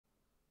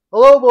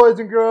Hello, boys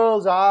and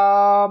girls.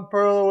 I'm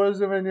Pearl of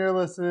Wisdom, and you're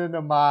listening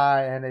to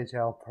my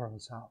NHL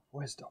Pearls of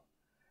Wisdom.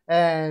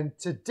 And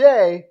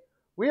today,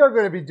 we are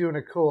going to be doing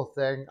a cool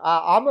thing.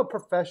 I'm a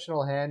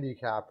professional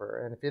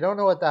handicapper, and if you don't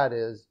know what that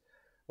is,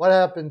 what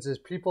happens is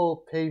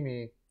people pay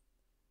me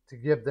to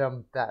give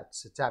them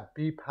bets. It's at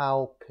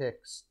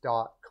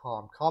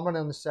bpowpicks.com. Comment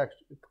in the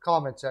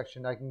comment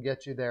section. I can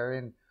get you there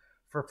in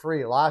for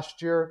free.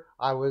 Last year,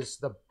 I was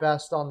the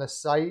best on the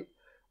site,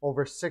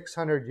 over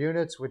 600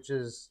 units, which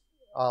is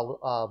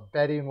a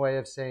betting way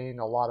of saying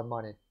a lot of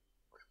money.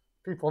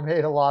 People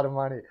made a lot of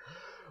money.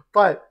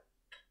 But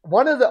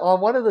on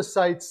one of the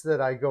sites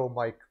that I go,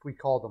 Mike, we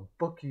call them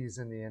bookies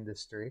in the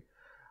industry.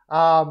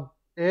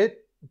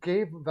 It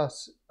gave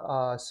us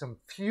some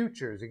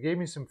futures. It gave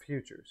me some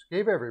futures.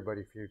 Gave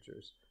everybody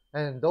futures.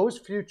 And those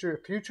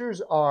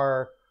futures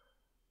are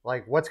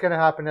like what's going to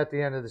happen at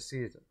the end of the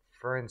season.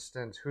 For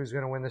instance, who's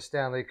going to win the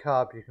Stanley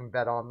Cup? You can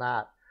bet on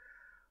that.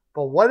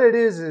 But what it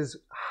is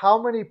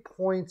how many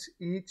points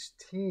each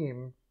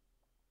team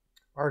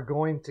are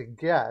going to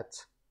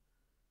get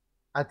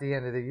at the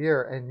end of the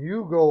year. And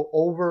you go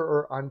over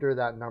or under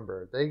that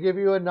number. They give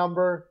you a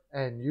number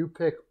and you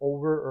pick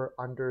over or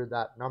under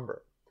that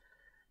number.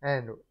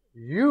 And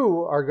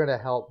you are going to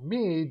help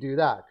me do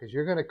that because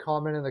you're going to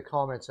comment in the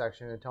comment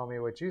section and tell me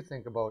what you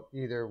think about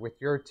either with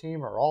your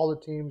team or all the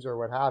teams or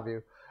what have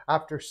you.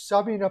 After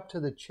subbing up to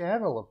the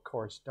channel, of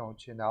course,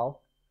 don't you know,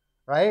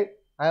 right?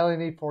 I only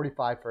need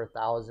 45 for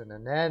 1,000,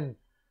 and then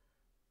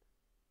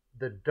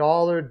the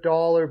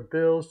dollar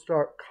bills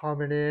start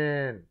coming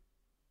in.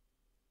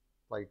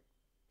 Like,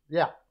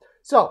 yeah.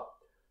 So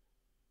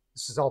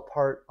this is all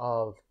part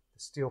of the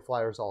Steel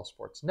Flyers All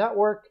Sports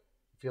Network.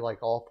 If you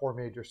like all 4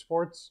 major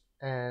sports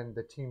and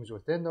the teams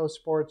within those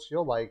sports,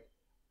 you'll like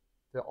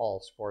the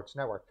All Sports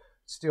Network.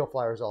 Steel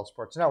Flyers All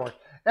Sports Network.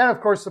 And of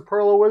course, the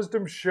Pearl of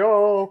Wisdom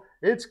show.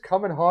 It's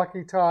coming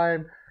hockey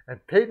time. And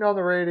Peyton on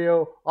the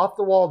radio, Off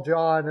the Wall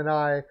John, and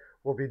I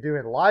will be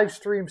doing live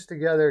streams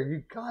together.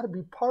 You got to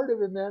be part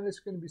of it, man. It's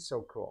going to be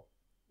so cool.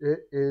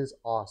 It is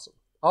awesome.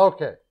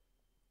 Okay,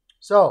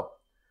 so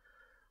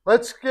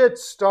let's get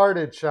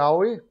started, shall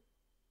we?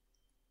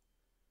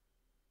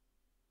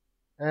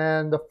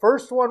 And the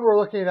first one we're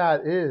looking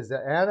at is the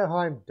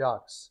Anaheim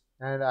Ducks.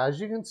 And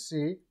as you can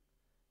see,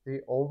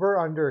 the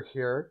over-under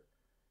here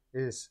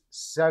is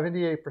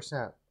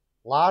 78%.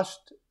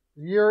 Last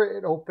year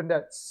it opened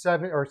at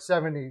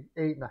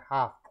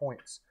 78.5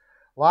 points.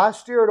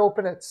 Last year it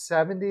opened at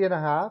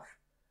 70.5,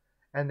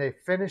 and they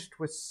finished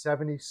with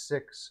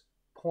 76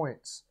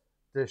 points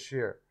this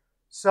year.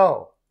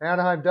 So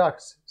Anaheim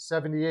Ducks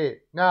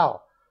 78.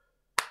 Now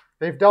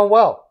they've done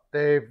well.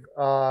 They've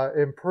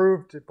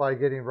improved by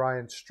getting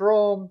Ryan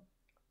Strome,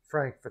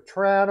 Frank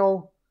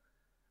Vetrano.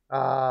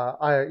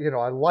 I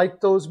like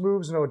those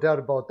moves, no doubt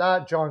about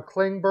that. John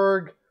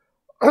Klingberg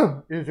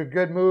is a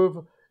good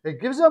move. It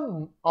gives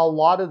them a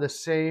lot of the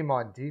same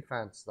on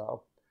defense,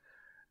 though.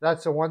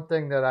 That's the one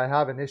thing that I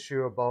have an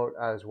issue about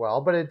as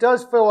well. But it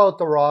does fill out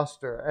the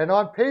roster. And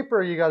on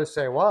paper, you got to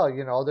say, well,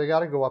 they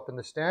got to go up in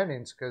the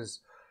standings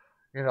because,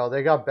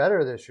 they got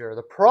better this year.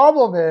 The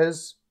problem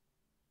is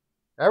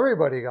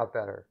everybody got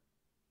better.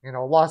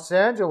 Los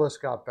Angeles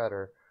got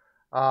better.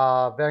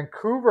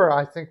 Vancouver,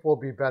 I think, will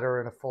be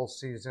better in a full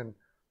season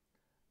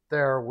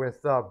there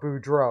with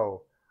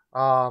Boudreau.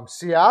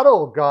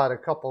 Seattle got a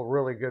couple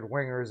really good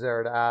wingers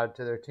there to add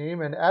to their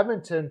team. And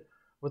Edmonton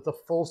with a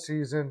full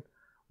season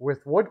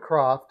with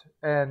Woodcroft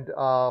and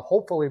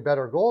hopefully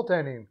better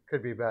goaltending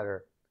could be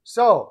better.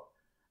 So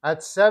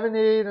at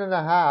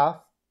 78.5,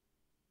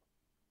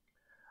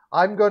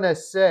 I'm going to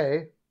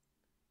say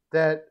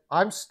that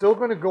I'm still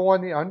going to go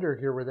on the under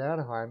here with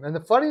Anaheim. And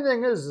the funny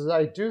thing is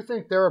I do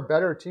think they're a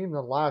better team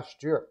than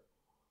last year.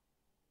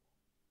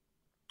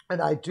 And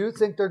I do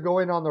think they're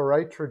going on the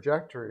right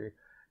trajectory.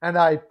 And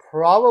I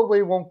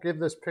probably won't give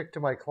this pick to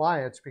my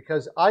clients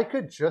because I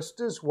could just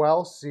as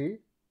well see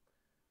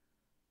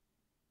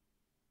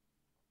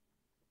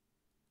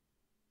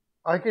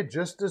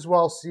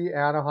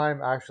Anaheim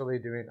actually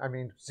doing. I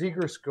mean,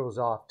 Zegras goes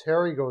off,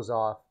 Terry goes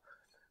off,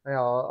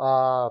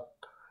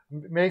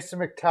 Mason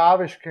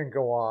McTavish can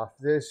go off.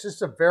 It's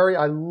just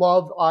I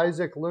love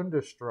Isaac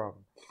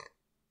Lundestrom.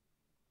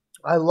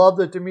 I love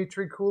the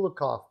Dmitry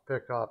Kulikov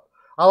pickup.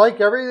 I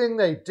like everything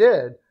they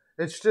did.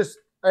 It's just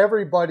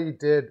everybody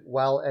did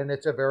well, and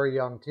it's a very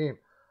young team.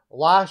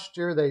 Last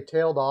year, they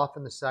tailed off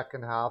in the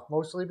second half,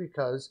 mostly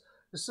because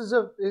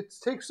it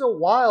takes a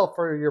while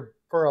for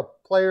a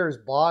player's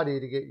body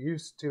to get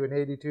used to an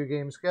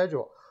 82-game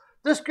schedule.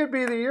 This could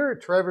be the year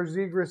Trevor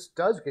Zegras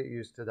does get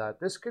used to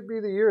that. This could be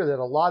the year that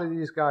a lot of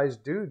these guys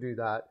do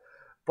that.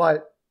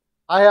 But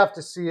I have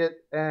to see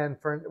it, and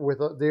with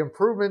the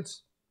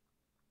improvements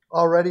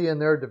already in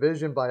their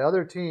division by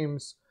other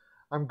teams,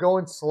 I'm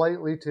going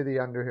slightly to the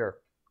under here.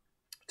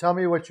 Tell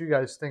me what you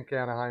guys think,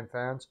 Anaheim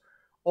fans.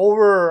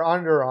 Over or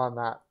under on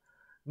that.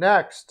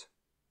 Next,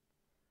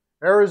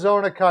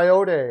 Arizona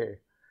Coyote.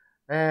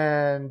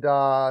 And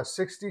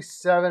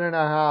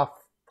 67.5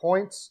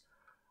 points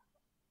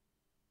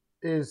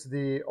is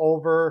the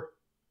over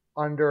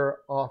under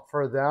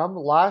for them.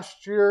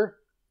 Last year,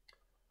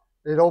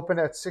 it opened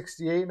at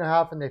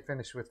 68.5 and they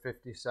finished with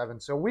 57.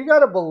 So we got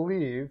to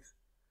believe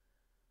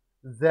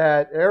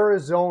that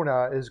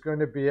Arizona is going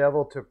to be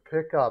able to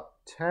pick up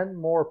 10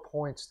 more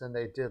points than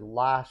they did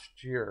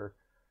last year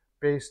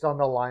based on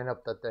the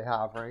lineup that they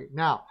have right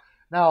now.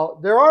 Now,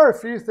 there are a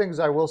few things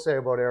I will say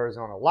about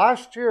Arizona.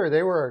 Last year,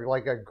 they were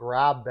like a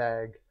grab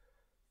bag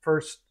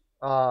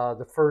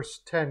the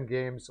first 10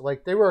 games.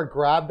 Like, they were a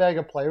grab bag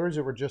of players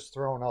that were just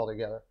thrown all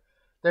together.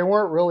 They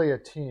weren't really a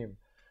team.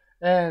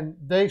 And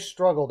they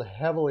struggled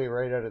heavily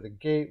right out of the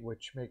gate,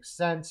 which makes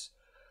sense.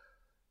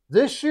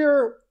 This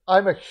year,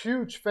 I'm a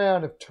huge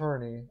fan of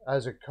Turney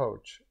as a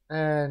coach.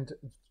 And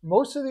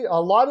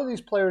a lot of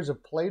these players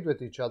have played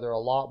with each other a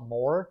lot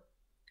more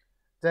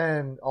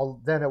than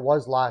it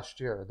was last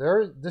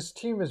year. This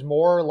team is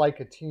more like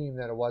a team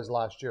than it was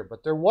last year,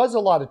 but there was a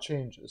lot of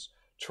changes.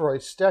 Troy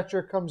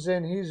Stetcher comes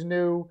in, he's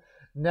new.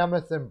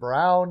 Nemeth and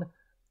Brown,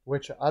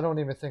 which I don't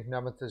even think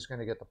Nemeth is going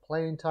to get the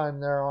playing time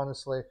there,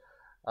 honestly.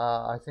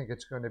 I think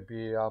it's going to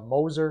be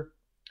Moser.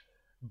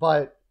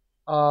 But,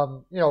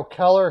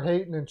 Keller,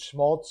 Hayton, and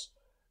Schmaltz,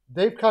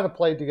 they've kind of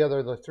played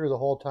together through the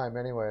whole time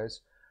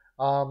anyways.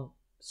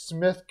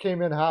 Smith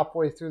came in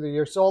halfway through the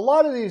year. So a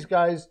lot of these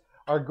guys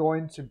are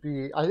going to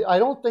be, I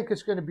don't think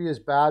it's going to be as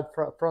bad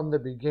from the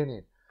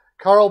beginning.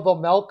 Karl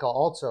Vejmelka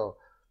also,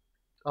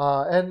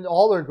 and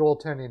all their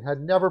goaltending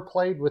had never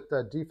played with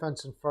the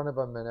defense in front of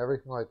them and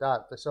everything like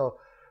that. So,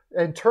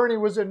 and Turney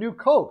was a new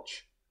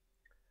coach.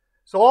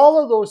 So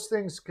all of those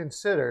things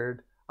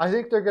considered, I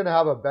think they're going to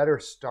have a better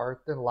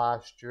start than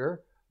last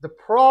year. The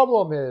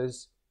problem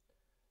is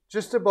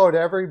just about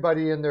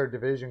everybody in their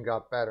division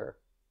got better,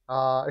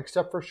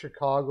 except for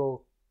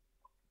Chicago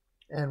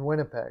and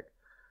Winnipeg.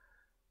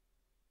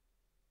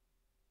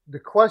 The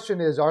question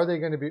is, are they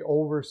going to be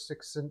over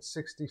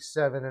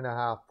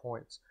 67.5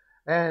 points?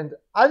 And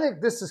I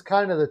think this is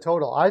kind of the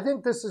total. I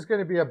think this is going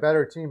to be a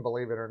better team,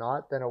 believe it or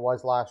not, than it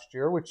was last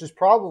year, which is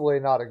probably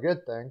not a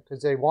good thing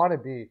because they want to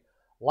be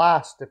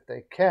last if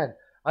they can.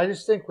 I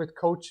just think with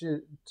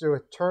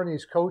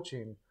Turney's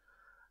coaching,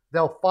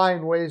 they'll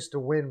find ways to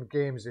win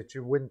games that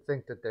you wouldn't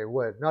think that they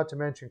would. Not to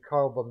mention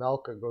Karl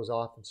Vejmelka goes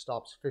off and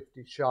stops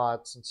 50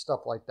 shots and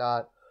stuff like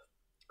that.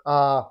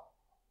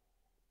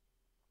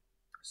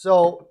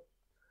 So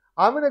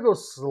I'm going to go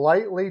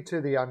slightly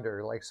to the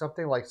under, like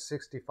something like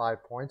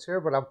 65 points here,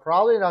 but I'm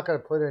probably not going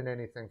to put in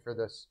anything for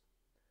this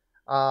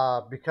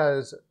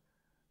because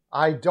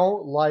I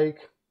don't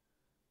like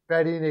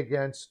betting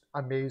against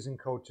amazing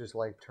coaches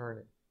like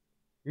Turney.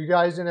 You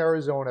guys in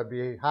Arizona,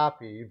 be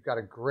happy. You've got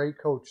a great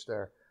coach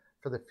there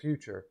for the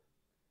future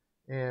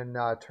in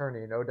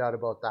Turney, no doubt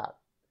about that.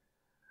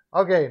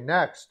 Okay,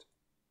 next.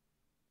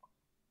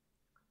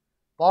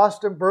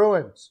 Boston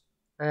Bruins.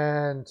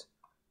 And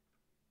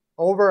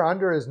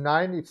over-under is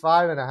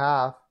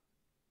 95.5.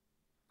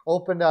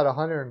 Opened at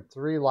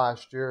 103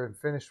 last year and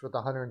finished with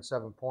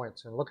 107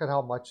 points. And look at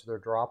how much they're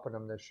dropping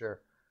them this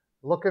year.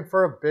 Looking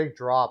for a big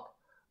drop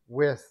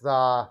with,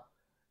 and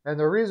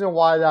the reason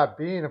why that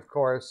being, of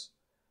course,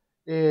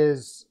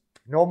 is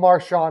no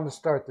Marchand to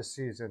start the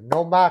season,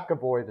 no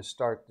McAvoy to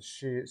start the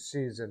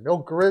season, no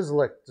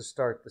Grzelcyk to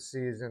start the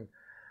season.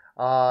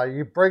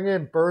 You bring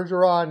in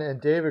Bergeron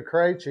and David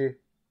Krejci.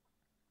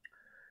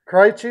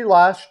 Krejci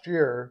last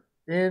year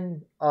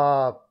in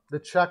the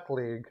Czech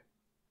League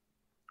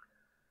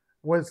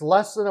was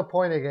less than a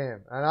point a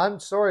game. And I'm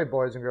sorry,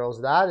 boys and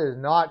girls, that is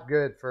not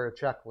good for a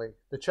Czech League.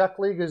 The Czech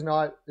League is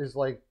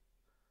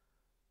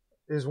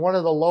one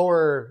of the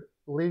lower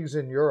leagues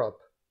in Europe.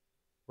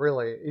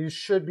 Really, you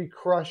should be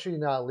crushing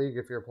that league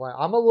if you're playing.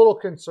 I'm a little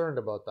concerned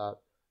about that.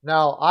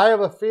 Now, I have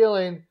a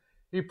feeling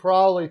he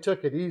probably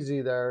took it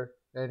easy there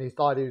and he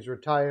thought he was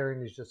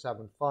retiring. He's just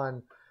having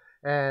fun.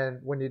 And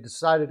when he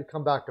decided to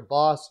come back to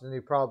Boston, he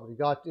probably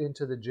got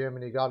into the gym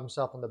and he got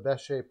himself in the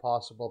best shape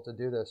possible to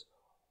do this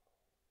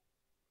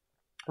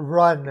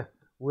run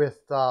with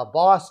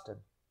Boston.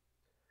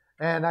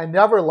 And I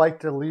never like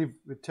to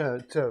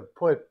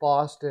put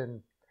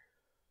Boston.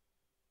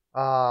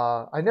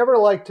 I never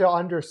like to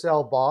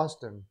undersell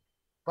Boston,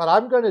 but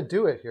I'm going to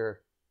do it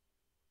here.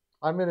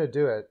 I'm going to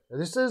do it.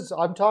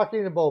 I'm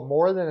talking about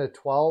more than a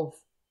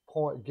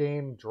 12-point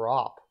game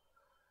drop.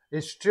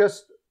 It's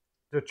just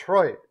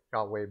Detroit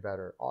got way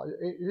better.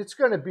 It's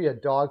going to be a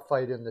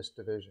dogfight in this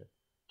division.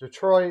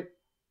 Detroit,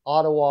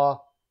 Ottawa,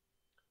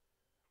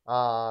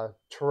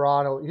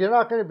 Toronto. You're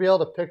not going to be able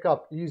to pick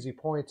up easy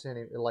points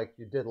like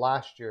you did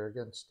last year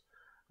against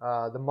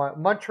the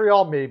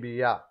Montreal, maybe,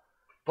 yeah.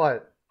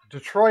 But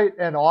Detroit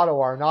and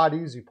Ottawa are not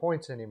easy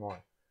points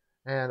anymore.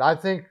 And I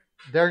think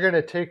they're going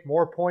to take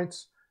more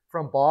points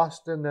from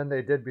Boston than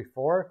they did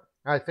before.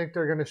 I think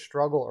they're going to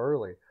struggle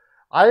early.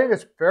 I think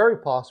it's very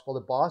possible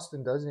that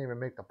Boston doesn't even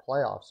make the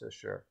playoffs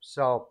this year.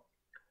 So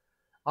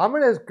I'm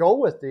going to go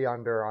with the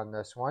under on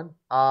this one.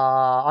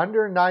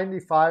 Under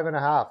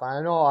 95.5.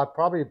 I know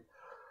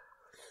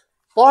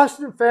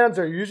Boston fans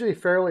are usually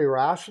fairly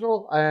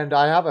rational, and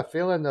I have a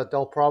feeling that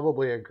they'll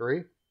probably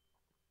agree.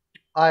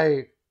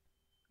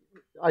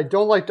 I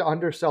don't like to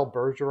undersell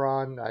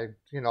Bergeron.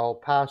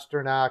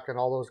 Pasternak and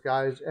all those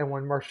guys. And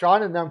when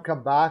Marchand and them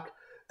come back,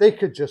 they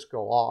could just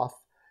go off.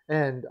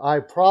 And I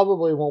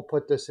probably won't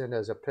put this in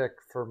as a pick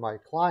for my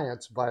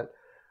clients, but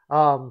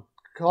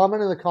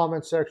comment in the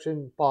comment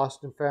section,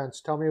 Boston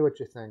fans. Tell me what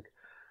you think.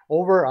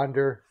 Over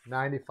under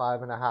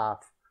 95.5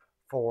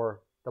 for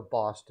the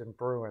Boston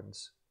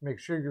Bruins. Make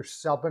sure you're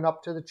subbing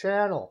up to the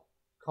channel.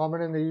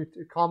 Comment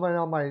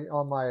on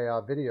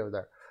my video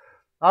there.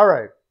 All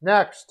right,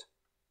 next.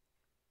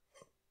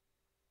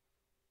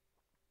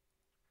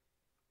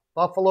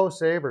 Buffalo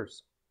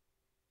Sabres.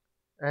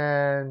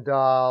 And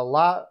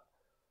last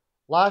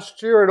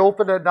year it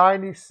opened at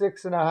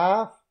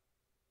 96.5.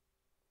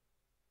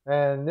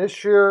 And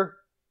this year,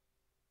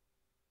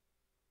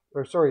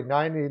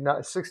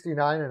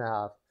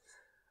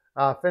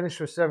 69.5. Finished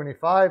with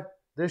 75.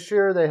 This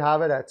year they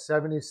have it at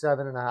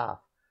 77.5.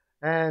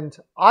 And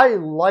I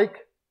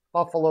like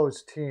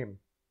Buffalo's team.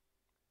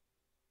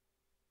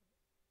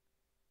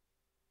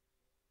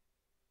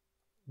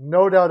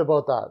 No doubt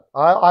about that.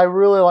 I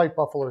really like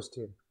Buffalo's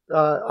team.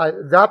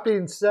 That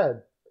being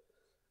said,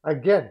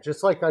 again,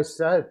 just like I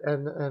said,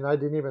 and I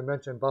didn't even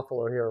mention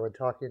Buffalo here when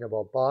talking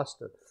about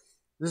Boston,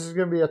 this is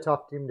going to be a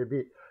tough team to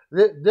beat.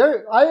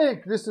 I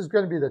think this is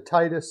going to be the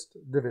tightest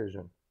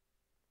division,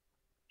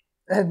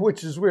 and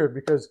which is weird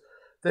because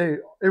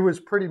it was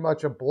pretty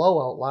much a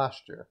blowout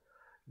last year.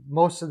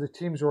 Most of the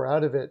teams were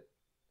out of it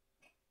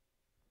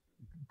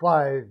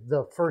by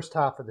the first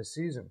half of the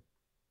season.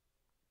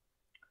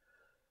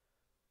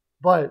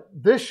 But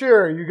this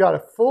year, you got a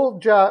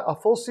full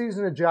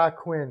season of Jack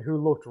Quinn, who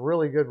looked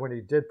really good when he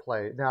did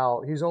play.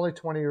 Now, he's only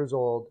 20 years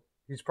old.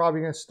 He's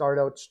probably going to start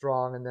out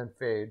strong and then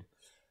fade.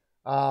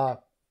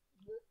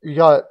 You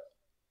got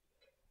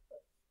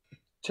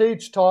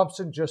Tage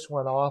Thompson just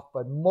went off,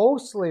 but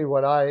mostly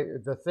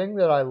the thing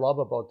that I love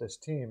about this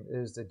team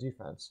is the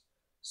defense.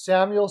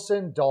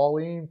 Samuelson,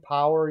 Dahlin,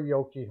 Power,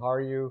 Yoki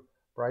Haru,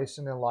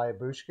 Bryson, and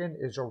Lyabushkin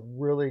is a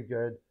really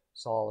good,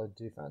 solid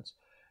defense.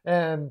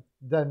 And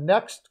the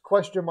next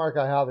question mark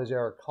I have is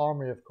Eric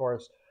Comrie, of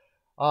course.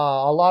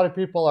 A lot of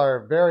people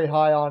are very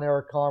high on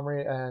Eric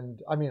Comrie,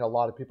 and I mean a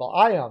lot of people.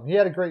 I am. He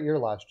had a great year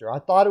last year. I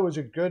thought it was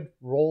a good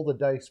roll the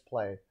dice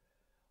play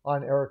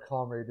on Eric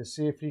Comrie to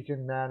see if he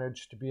can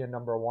manage to be a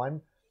number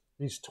one.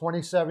 He's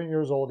 27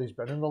 years old. He's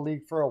been in the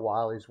league for a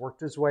while. He's worked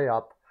his way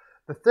up.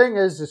 The thing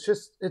is,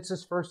 it's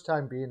his first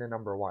time being a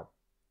number one.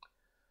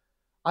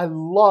 I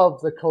love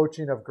the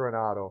coaching of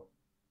Granato,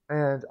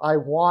 and I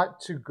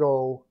want to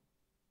go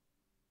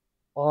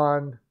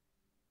on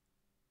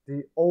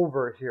the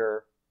over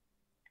here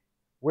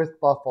with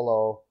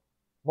Buffalo,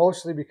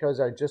 mostly because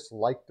I just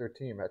like their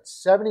team. At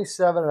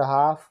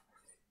 77.5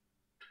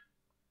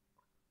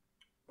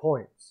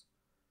 points.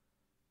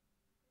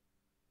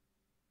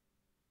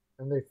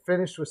 And they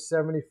finished with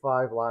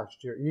 75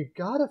 last year. You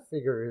got to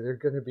figure they're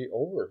going to be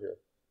over here.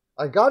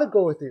 I got to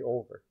go with the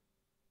over.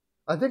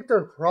 I think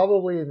they're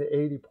probably in the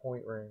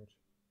 80-point range,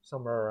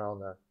 somewhere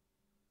around there.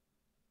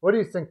 What do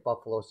you think,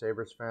 Buffalo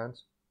Sabres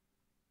fans?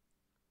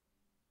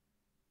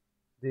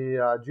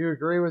 Do you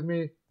agree with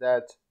me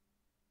that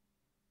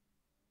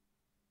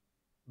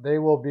they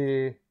will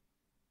be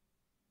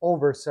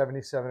over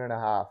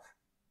 77.5?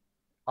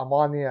 I'm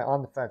on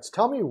the fence.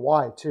 Tell me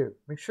why, too.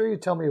 Make sure you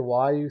tell me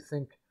why you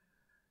think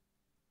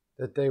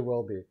that they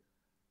will be.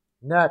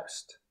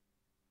 Next,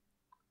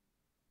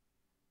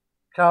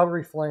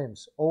 Calgary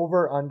Flames,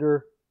 over,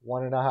 under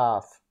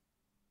 1.5.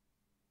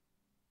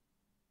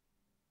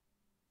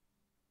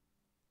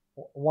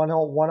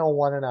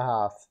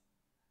 101.5.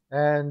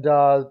 And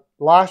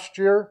last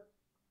year,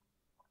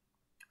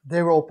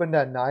 they were opened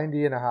at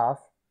 90.5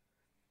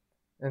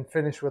 and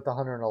finished with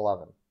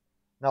 111.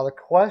 Now, the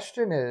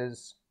question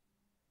is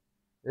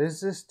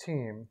this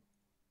team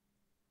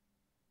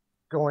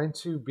going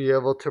to be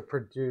able to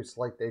produce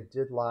like they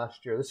did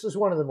last year? This is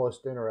one of the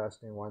most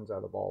interesting ones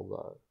out of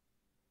all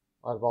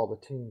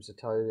the teams, to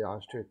tell you the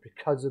honest truth,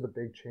 because of the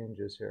big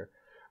changes here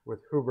with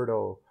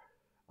Huberdeau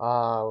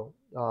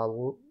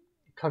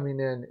coming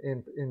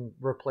in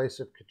replace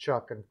of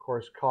Tkachuk, and of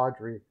course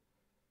Kadri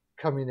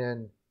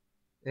coming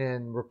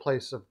in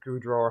replace of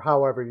Gaudreau, or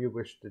however you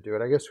wish to do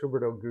it. I guess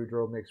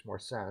Huberdeau-Gaudreau makes more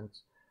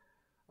sense.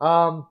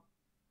 I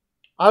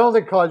don't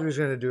think Kadri's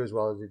going to do as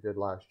well as he did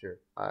last year.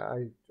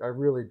 I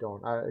really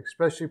don't.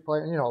 Especially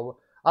playing,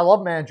 I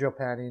love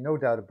Mangiapane, no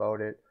doubt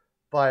about it,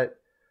 but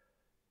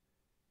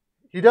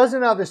he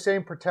doesn't have the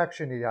same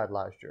protection he had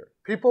last year.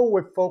 People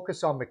would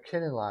focus on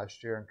McKinnon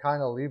last year and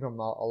kind of leave him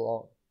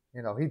alone.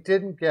 He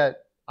didn't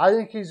get. I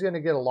think he's going to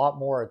get a lot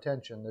more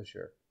attention this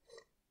year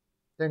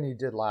than he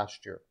did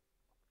last year.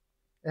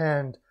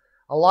 And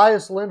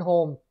Elias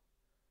Lindholm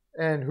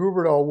and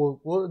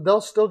Huberdeau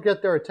they'll still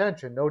get their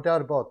attention, no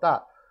doubt about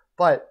that.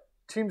 But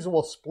teams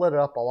will split it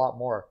up a lot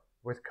more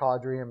with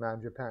Kadri and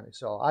Mangiapane.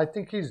 So I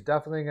think he's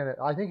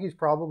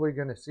probably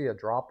going to see a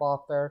drop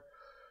off there.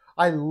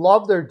 I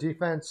love their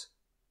defense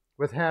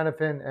with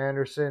Hanifin,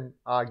 Anderson.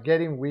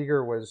 Getting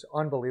Weegar was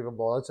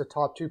unbelievable. It's a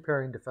top 2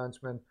 pairing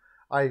defenseman.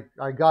 I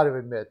got to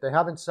admit, they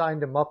haven't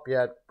signed him up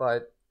yet,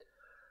 but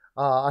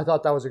I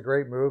thought that was a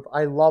great move.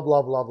 I love,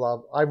 love, love,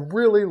 love. I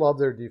really love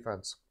their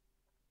defense.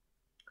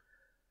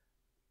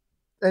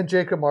 And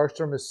Jacob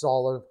Markstrom is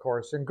solid, of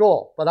course, in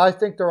goal. But I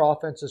think their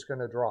offense is going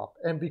to drop.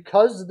 And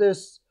because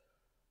this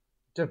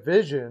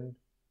division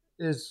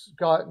is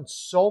gotten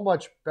so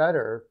much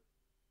better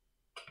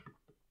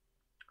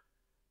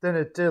than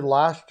it did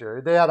last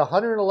year. They had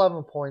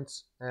 111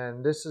 points,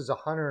 and this is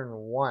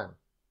 101.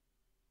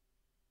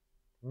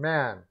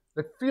 Man,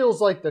 it feels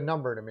like the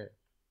number to me.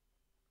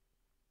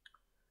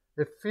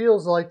 It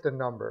feels like the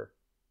number,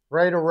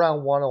 right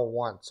around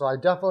 101. So I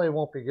definitely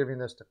won't be giving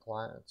this to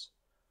clients.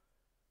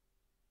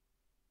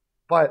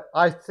 But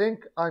I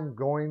think I'm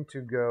going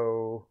to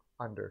go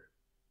under.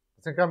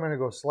 I think I'm going to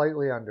go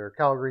slightly under.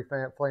 Calgary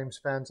Flames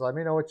fans, let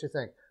me know what you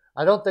think.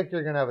 I don't think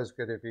you're going to have as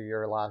good of a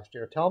year last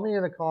year. Tell me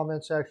in the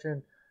comment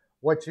section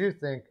what you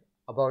think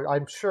about.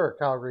 I'm sure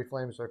Calgary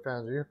Flames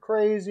fans are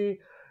crazy.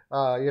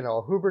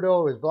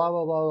 Huberdeau is blah,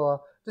 blah, blah, blah.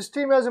 This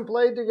team hasn't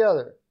played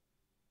together.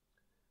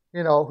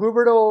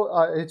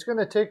 Huberdeau, it's going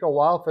to take a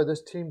while for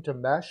this team to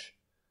mesh.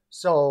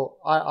 So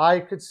I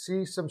could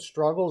see some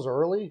struggles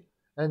early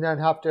and then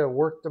have to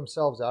work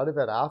themselves out of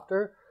it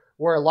after.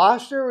 Where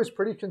last year was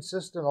pretty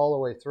consistent all the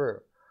way through.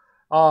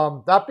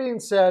 That being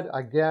said,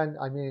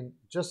 again,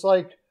 just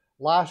like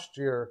last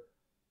year,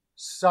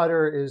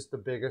 Sutter is the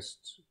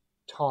biggest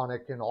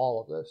tonic in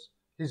all of this.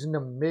 He's an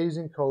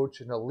amazing coach,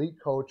 an elite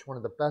coach, one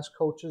of the best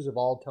coaches of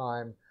all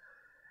time.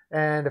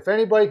 And if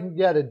anybody can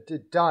get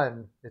it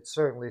done, it's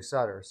certainly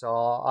Sutter.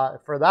 So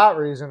for that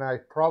reason, I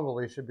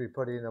probably should be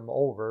putting him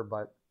over,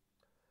 but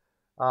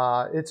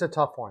it's a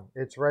tough one.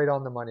 It's right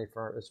on the money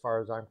as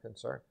far as I'm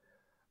concerned.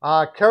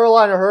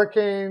 Carolina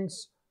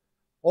Hurricanes,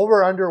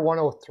 over under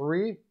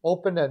 103,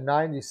 opened at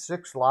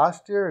 96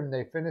 last year, and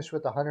they finished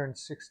with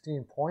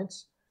 116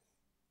 points.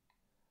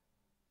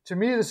 To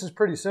me, this is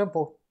pretty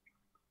simple.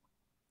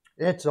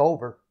 It's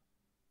over.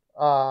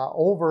 I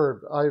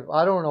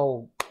don't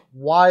know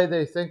why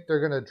they think they're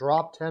going to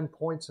drop 10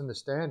 points in the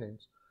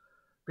standings.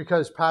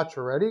 Because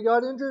Pacioretty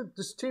got injured?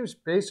 This team's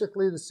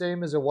basically the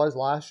same as it was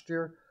last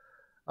year.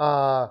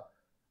 Jesper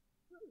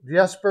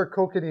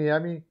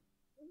Kotkaniemi,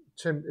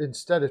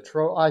 instead of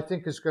I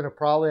think is going to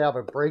probably have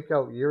a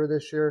breakout year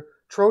this year.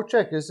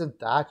 Trocheck isn't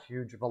that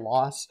huge of a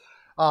loss.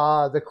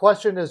 The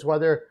question is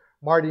whether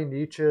Marty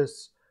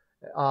Nietzsche's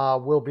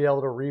will be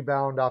able to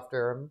rebound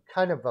after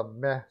kind of a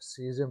meh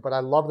season. But I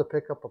love the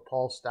pickup of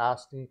Paul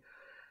Stastny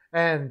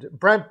and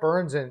Brent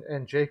Burns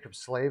and Jacob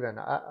Slavin.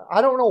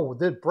 I don't know.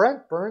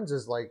 Brent Burns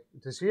is like,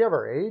 does he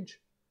ever age?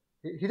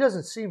 He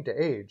doesn't seem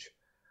to age.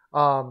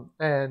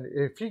 And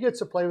if he gets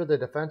to play with a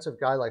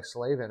defensive guy like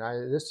Slavin,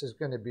 this is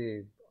going to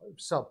be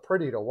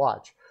pretty to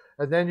watch.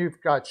 And then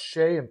you've got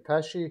Shea and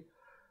Pesce.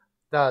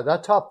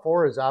 That top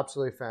four is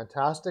absolutely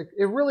fantastic.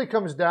 It really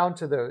comes down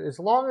to as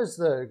long as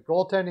the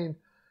goaltending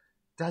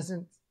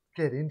doesn't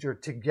get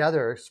injured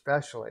together,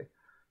 especially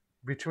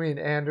between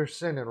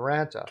Anderson and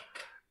Ranta,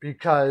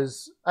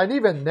 and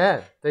even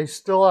then, they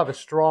still have a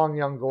strong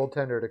young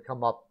goaltender to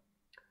come up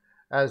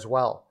as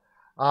well.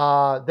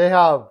 They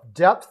have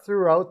depth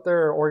throughout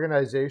their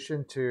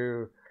organization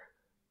to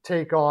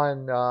take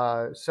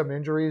on some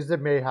injuries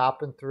that may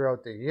happen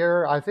throughout the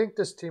year. I think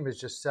this team is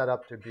just set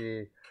up to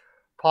be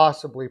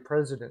possibly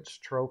President's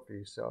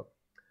Trophy. So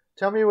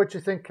tell me what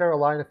you think,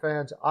 Carolina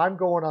fans. I'm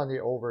going on the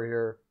over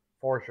here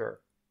for sure.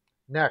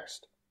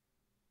 Next,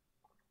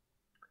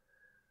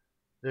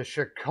 the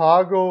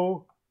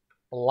Chicago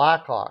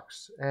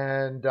Blackhawks.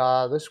 And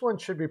this one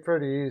should be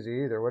pretty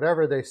easy either.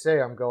 Whatever they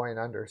say, I'm going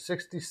under.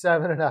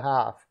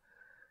 67.5.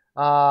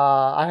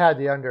 I had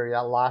the under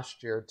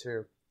last year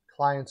too.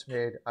 Clients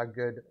made a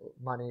good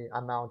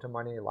amount of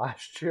money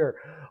last year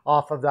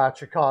off of that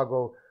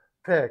Chicago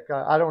pick.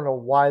 I don't know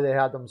why they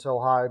had them so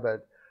high,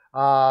 but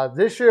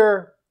this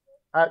year,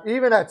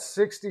 even at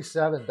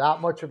 67,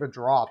 that much of a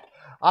drop.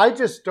 I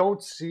just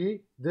don't see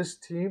this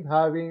team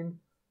having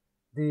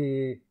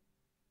the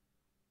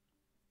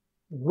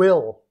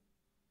will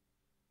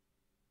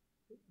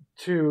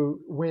to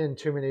win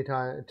too many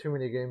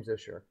games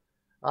this year,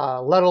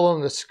 let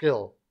alone the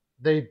skill.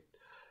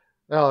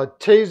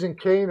 Taves and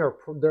Kane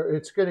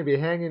it's going to be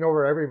hanging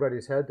over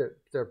everybody's head that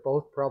they're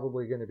both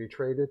probably going to be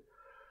traded.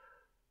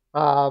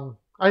 I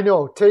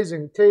know Taves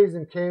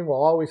and Kane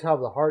will always have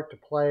the heart to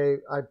play.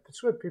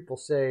 That's what people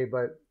say,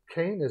 but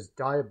Kane has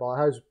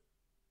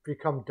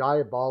become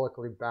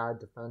diabolically bad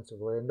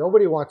defensively, and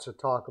nobody wants to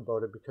talk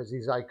about it because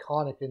he's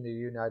iconic in the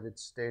United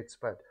States,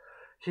 but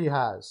he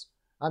has.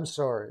 I'm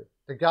sorry.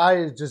 The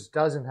guy just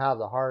doesn't have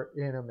the heart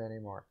in him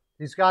anymore.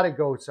 He's got to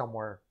go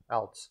somewhere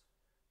else.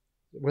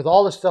 With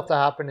all the stuff that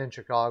happened in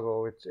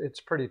Chicago,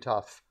 it's pretty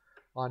tough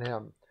on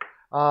him.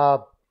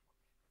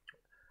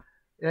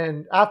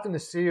 And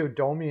Athanasiou,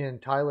 Domi,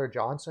 and Tyler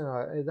Johnson,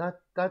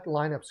 that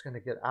lineup's going to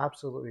get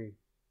absolutely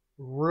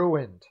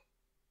ruined.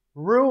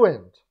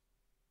 Ruined.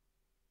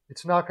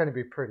 It's not going to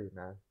be pretty,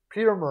 man.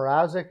 Peter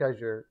Mrazek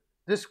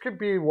this could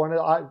be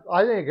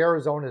I think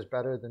Arizona is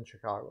better than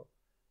Chicago.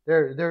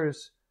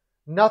 There's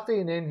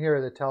nothing in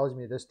here that tells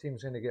me this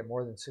team's going to get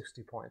more than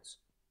 60 points.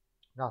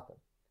 Nothing.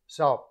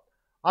 So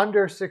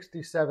under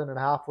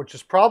 67.5, which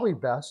is probably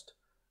best.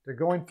 They're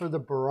going for the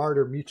Berard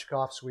or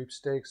Michkov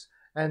sweepstakes,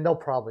 and they'll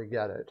probably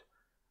get it.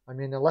 I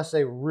mean, unless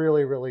they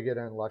really, really get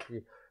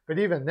unlucky. But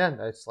even then,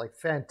 it's like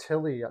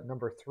Fantilli at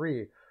number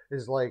 3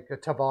 is like a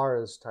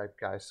Tavares type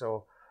guy.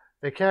 So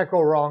they can't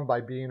go wrong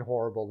by being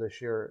horrible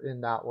this year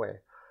in that way.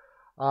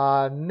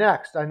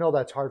 Next, I know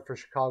that's hard for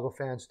Chicago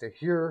fans to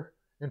hear.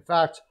 In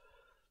fact,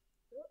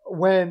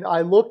 when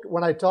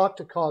I talk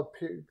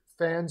to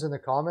fans in the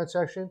comment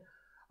section,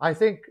 I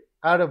think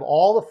out of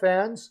all the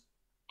fans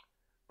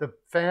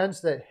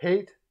that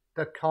hate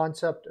the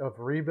concept of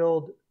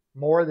rebuild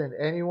more than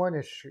anyone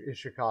is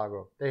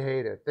Chicago. They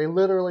hate it. They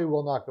literally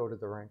will not go to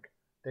the rink.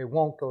 They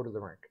won't go to the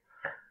rink.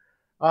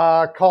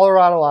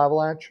 Colorado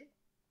Avalanche.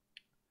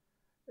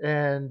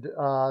 And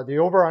the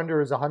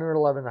over-under is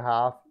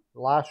 111.5.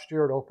 Last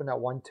year it opened at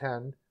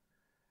 110.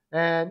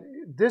 And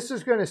this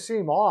is going to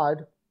seem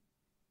odd,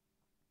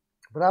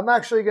 but I'm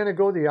actually going to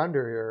go the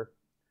under here.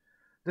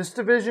 This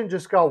division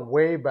just got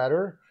way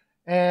better.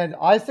 And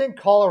I think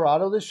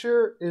Colorado this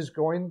year is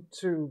going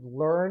to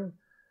learn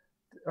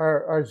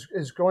or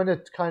is going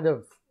to kind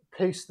of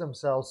pace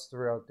themselves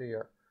throughout the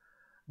year.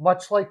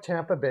 Much like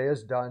Tampa Bay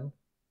has done.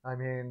 I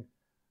mean,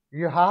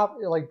 you have,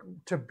 like,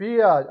 to be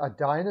a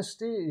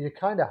dynasty, you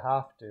kind of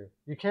have to.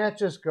 You can't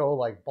just go,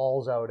 like,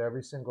 balls out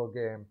every single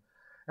game.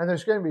 And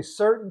there's going to be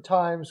certain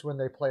times when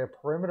they play a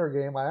perimeter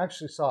game. I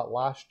actually saw it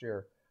last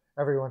year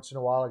every once in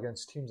a while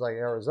against teams like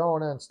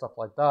Arizona and stuff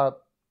like that,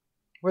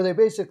 where they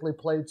basically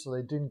played so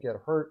they didn't get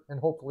hurt, and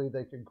hopefully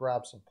they could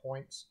grab some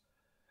points.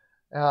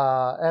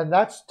 And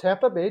that's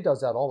Tampa Bay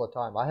does that all the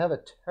time. I have a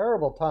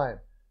terrible time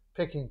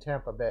picking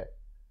Tampa Bay.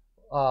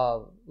 I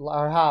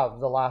have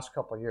the last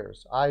couple of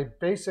years. I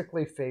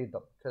basically fade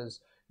them because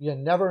you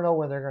never know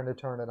when they're going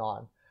to turn it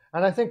on.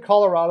 And I think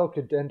Colorado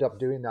could end up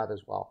doing that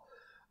as well.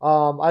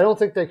 I don't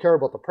think they care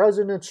about the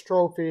President's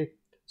Trophy,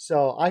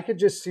 so I could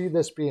just see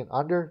this being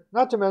under.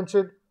 Not to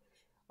mention,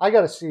 I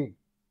got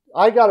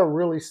to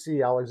really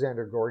see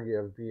Alexander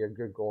Georgiev be a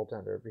good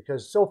goaltender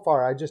because so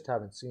far I just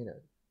haven't seen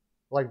it.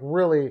 Like,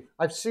 really,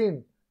 I've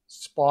seen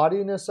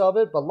spottiness of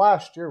it, but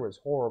last year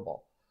was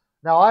horrible.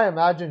 Now, I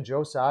imagine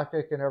Joe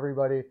Sakic and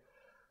everybody,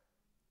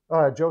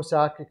 Joe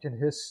Sakic and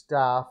his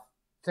staff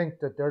think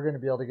that they're going to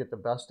be able to get the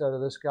best out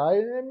of this guy,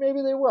 and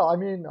maybe they will. I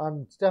mean,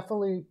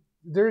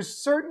 there's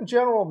certain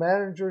general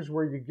managers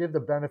where you give the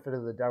benefit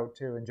of the doubt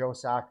to, and Joe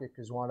Sakic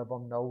is one of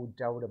them, no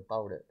doubt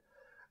about it.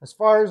 As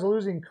far as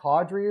losing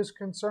Kadri is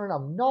concerned,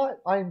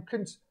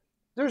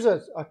 there's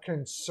a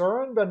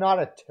concern, but not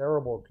a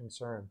terrible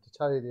concern, to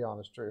tell you the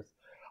honest truth.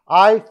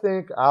 I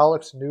think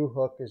Alex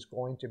Newhook is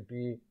going to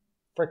be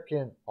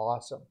freaking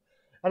awesome.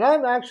 And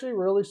I'm actually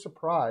really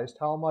surprised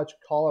how much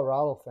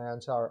Colorado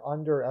fans are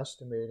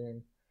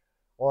underestimating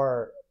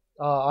or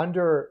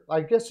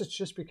I guess it's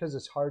just because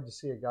it's hard to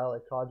see a guy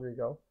like Kadri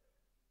go.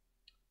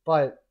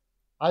 But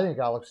I think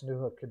Alex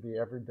Newhook could be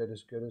every bit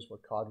as good as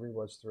what Kadri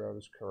was throughout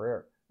his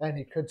career. And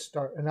he could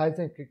start, and I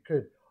think it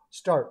could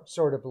start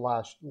sort of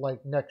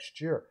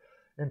next year.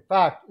 In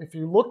fact, if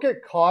you look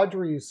at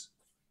Kadri's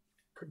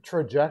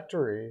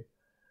trajectory,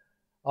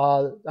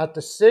 at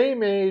the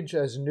same age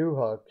as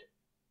Newhook,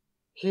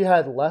 he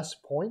had less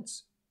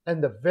points.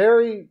 And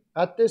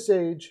at this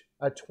age,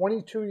 at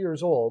 22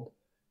 years old,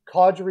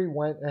 Kadri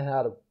went and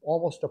had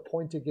almost a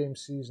point-a-game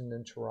season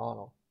in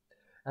Toronto.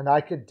 And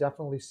I could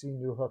definitely see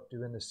Newhook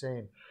doing the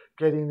same,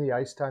 getting the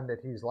ice time that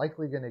he's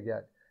likely going to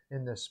get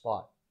in this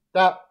spot.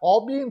 That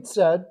all being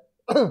said,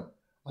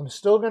 I'm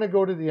still going to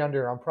go to the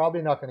under. I'm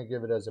probably not going to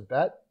give it as a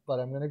bet, but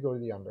I'm going to go to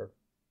the under.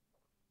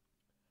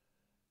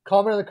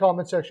 Comment in the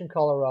comment section,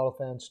 Colorado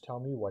fans. Tell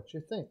me what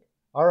you think.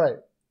 All right,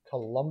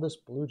 Columbus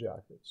Blue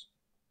Jackets.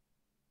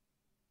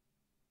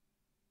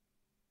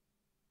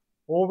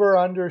 Over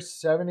under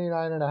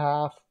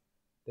 79.5.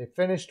 They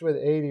finished with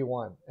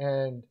 81.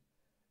 And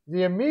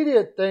the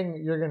immediate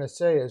thing you're going to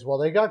say is, well,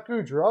 they got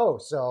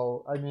Gaudreau.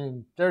 So, I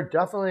mean, they're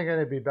definitely going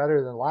to be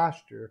better than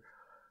last year.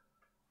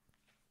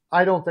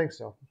 I don't think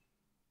so.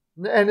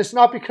 And it's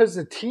not because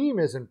the team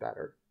isn't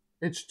better.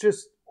 It's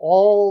just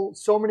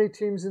so many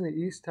teams in the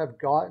East have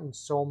gotten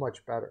so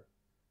much better.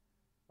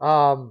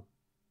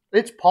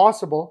 It's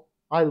possible.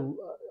 I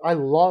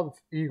love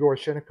Igor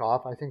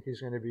Shinnikov. I think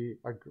he's going to be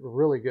a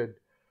really good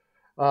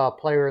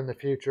player in the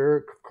future.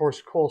 Of course,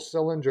 Cole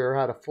Sillinger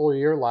had a full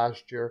year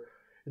last year.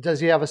 Does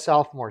he have a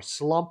sophomore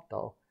slump,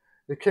 though?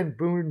 Can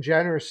Boone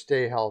Jenner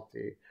stay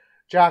healthy?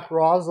 Jack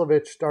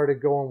Roslovich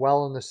started going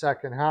well in the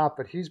second half,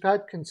 but he's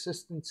had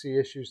consistency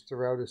issues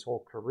throughout his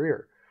whole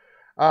career.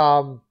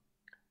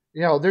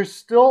 There's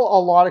still a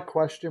lot of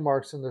question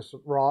marks in this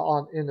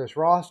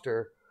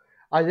roster.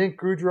 I think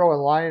Gaudreau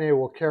and Laine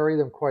will carry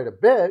them quite a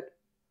bit,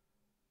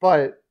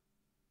 but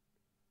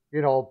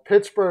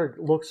Pittsburgh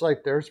looks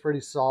like they're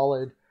pretty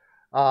solid,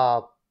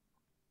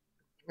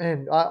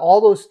 and all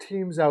those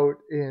teams out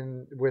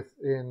in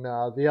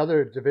the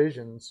other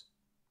divisions,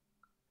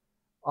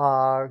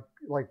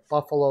 like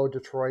Buffalo,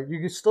 Detroit,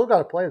 you still got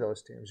to play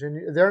those teams,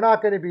 and they're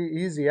not going to be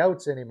easy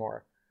outs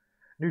anymore.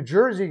 New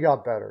Jersey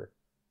got better.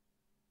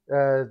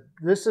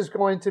 This is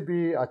going to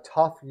be a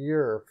tough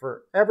year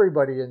for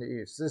everybody in the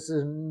East. This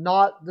is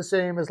not the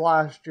same as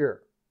last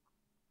year,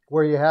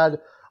 where you had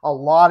a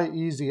lot of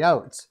easy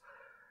outs.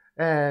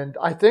 And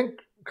I think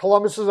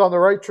Columbus is on the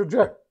right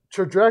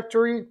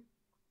trajectory,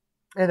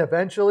 and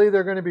eventually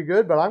they're going to be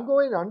good, but I'm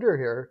going under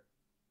here.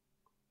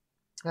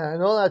 And I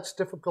know that's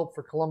difficult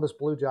for Columbus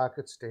Blue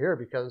Jackets to hear,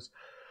 because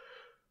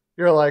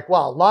you're like,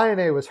 wow,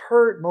 Laine was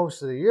hurt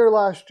most of the year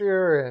last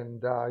year,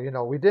 and,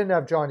 we didn't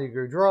have Johnny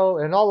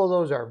Gaudreau, and all of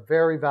those are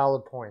very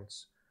valid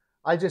points.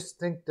 I just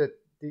think that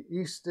the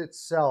East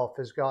itself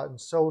has gotten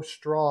so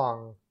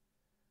strong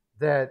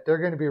that they're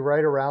going to be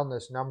right around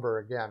this number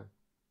again.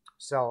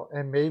 So,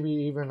 and maybe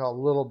even a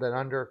little bit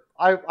under.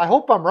 I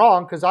hope I'm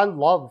wrong, because I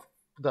want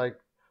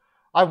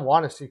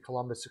to see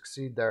Columbus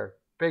succeed there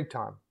big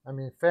time. I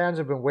mean, fans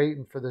have been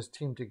waiting for this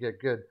team to get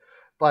good.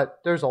 But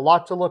there's a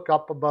lot to look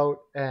up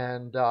about,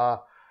 and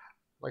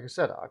like I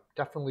said, I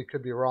definitely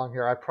could be wrong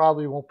here. I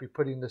probably won't be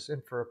putting this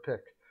in for a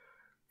pick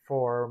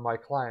for my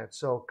clients.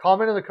 So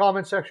comment in the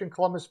comment section,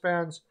 Columbus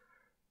fans.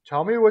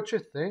 Tell me what you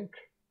think.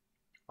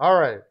 All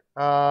right.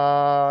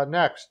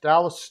 Next,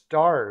 Dallas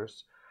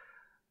Stars.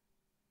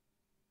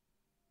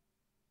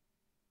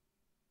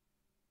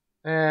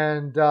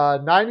 And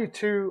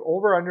 92,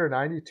 over under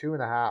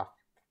 92.5.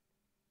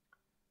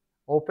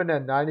 Opened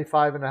at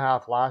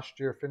 95.5 last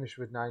year, finished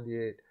with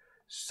 98.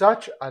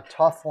 Such a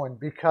tough one,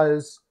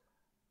 because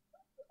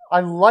I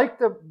like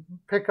the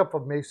pickup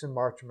of Mason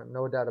Marchment,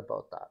 no doubt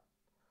about that.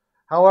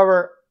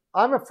 However,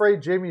 I'm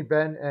afraid Jamie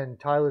Benn and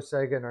Tyler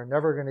Seguin are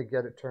never going to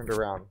get it turned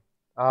around.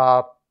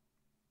 But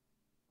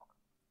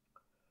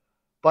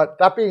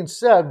that being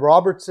said,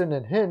 Robertson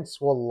and Hintz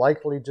will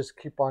likely just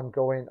keep on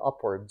going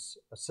upwards.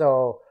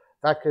 So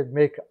that could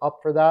make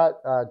up for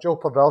that. Joe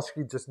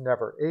Pavelski just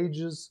never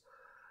ages.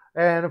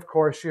 And, of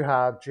course, you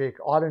have Jake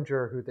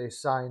Ottinger, who they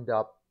signed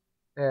up.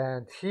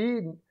 And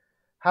he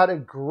had a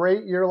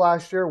great year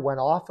last year,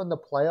 went off in the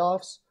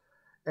playoffs.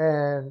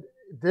 And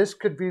this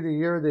could be the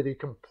year that he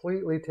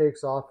completely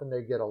takes off and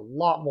they get a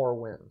lot more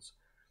wins.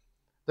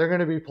 They're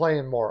going to be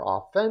playing more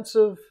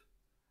offensive.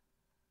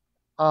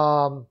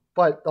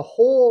 But the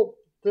whole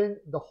thing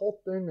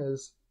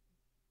is,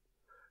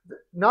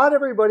 not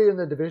everybody in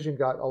the division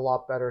got a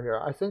lot better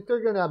here. I think they're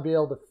going to be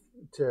able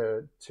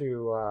to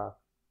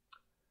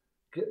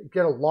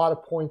get a lot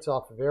of points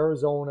off of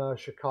Arizona,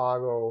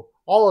 Chicago.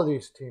 All of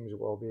these teams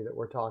will be that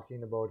we're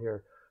talking about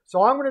here.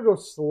 So I'm going to go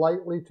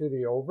slightly to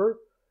the over.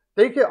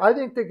 I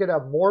think they could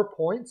have more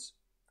points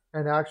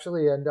and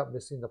actually end up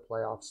missing the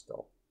playoffs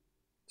still.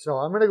 So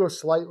I'm going to go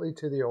slightly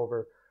to the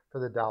over for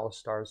the Dallas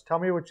Stars. Tell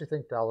me what you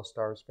think, Dallas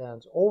Stars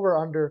fans. Over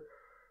under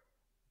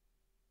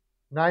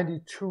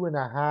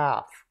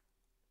 92.5.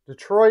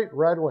 Detroit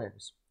Red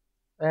Wings.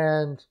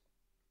 And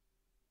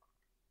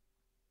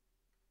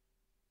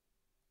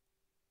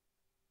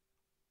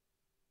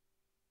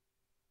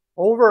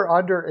over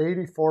under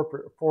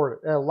 84.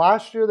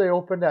 Last year they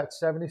opened at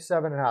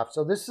 77.5.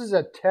 So this is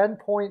a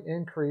 10-point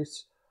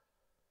increase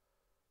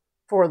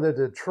for the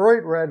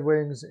Detroit Red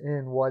Wings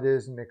in what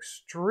is an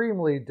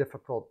extremely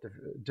difficult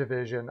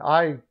division.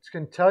 I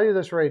can tell you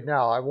this right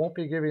now. I won't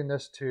be giving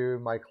this to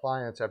my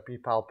clients at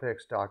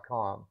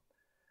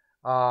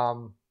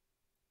bpalpicks.com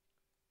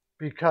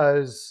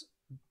because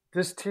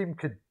this team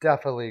could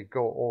definitely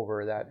go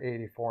over that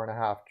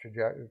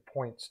 84.5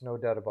 points, no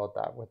doubt about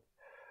that. With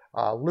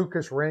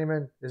Lucas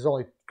Raymond has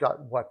only got,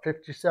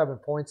 57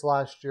 points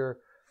last year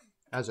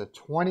as a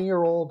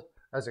 20-year-old,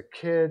 as a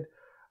kid.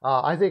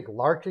 I think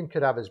Larkin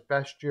could have his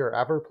best year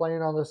ever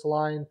playing on this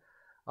line.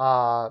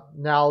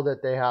 Now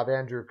that they have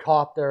Andrew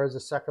Kopp there as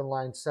a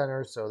second-line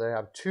center, so they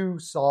have two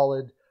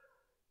solid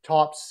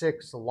top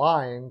six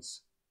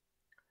lines.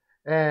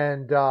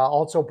 And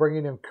also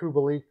bringing in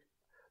Kubalik.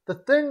 The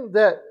thing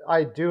that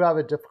I do have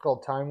a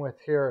difficult time with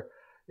here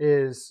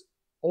is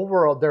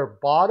overall their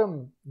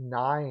bottom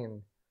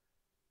nine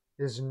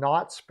is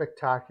not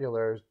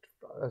spectacular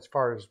as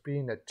far as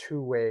being a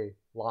two-way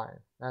line.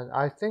 And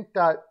I think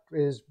that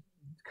is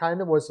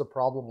kind of was the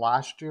problem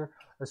last year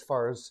as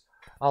far as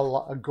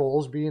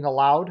goals being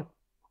allowed.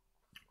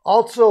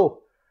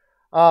 Also,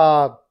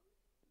 I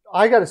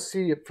got to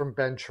see it from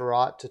Ben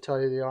Chiarot, to tell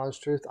you the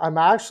honest truth. I'm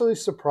actually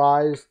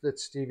surprised that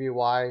Stevie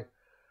Y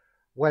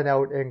went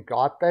out and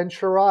got Ben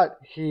Chiarot.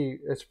 He,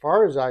 as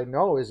far as I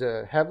know, is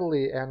a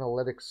heavily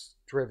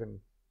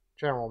analytics-driven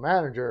general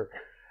manager.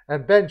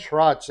 And Ben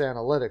Chiarot's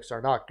analytics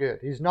are not good.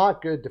 He's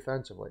not good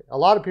defensively. A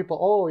lot of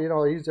people,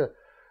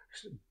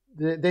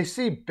 they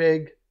see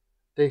big.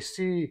 They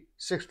see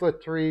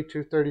 6'3",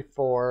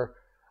 234.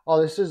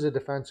 Oh, this is a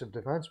defensive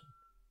defenseman.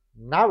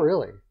 Not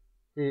really.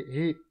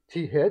 He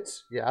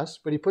hits, yes,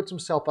 but he puts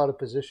himself out of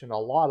position a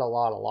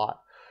lot.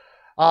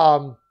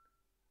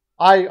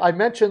 I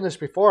mentioned this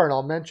before, and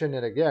I'll mention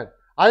it again.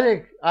 I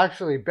think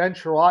actually Ben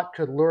Chiarot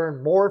could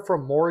learn more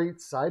from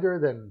Moritz Seider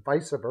than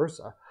vice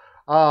versa.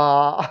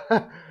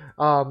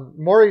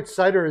 Moritz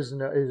Seider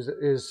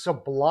is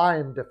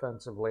sublime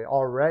defensively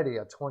already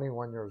at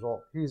 21 years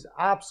old. He's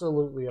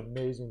absolutely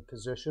amazing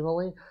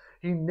positionally.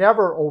 He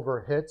never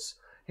overhits.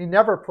 He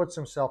never puts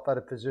himself out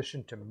of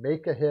position to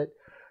make a hit.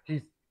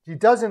 He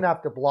doesn't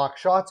have to block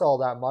shots all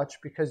that much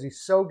because he's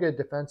so good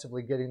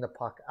defensively getting the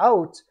puck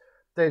out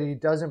that he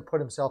doesn't put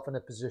himself in a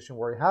position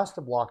where he has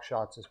to block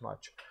shots as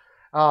much.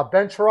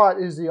 Ben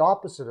Sherratt is the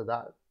opposite of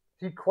that.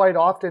 He quite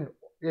often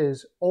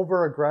is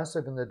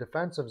over-aggressive in the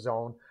defensive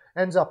zone,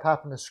 ends up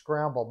having to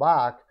scramble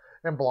back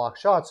and block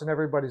shots, and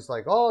everybody's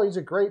like, oh, he's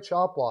a great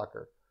shot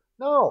blocker.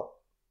 No,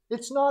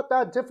 it's not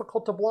that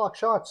difficult to block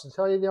shots, to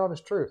tell you the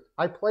honest truth.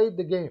 I played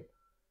the game.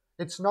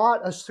 It's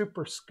not a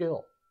super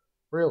skill,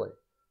 really.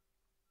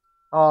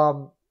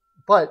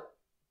 But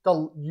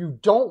you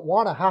don't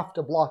want to have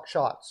to block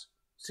shots.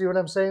 See what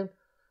I'm saying?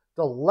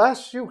 The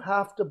less you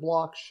have to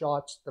block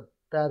shots, the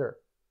better,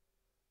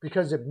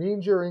 because it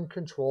means you're in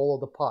control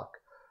of the puck.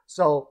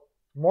 So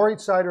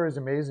Moritz Seider is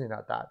amazing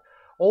at that.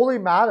 Oli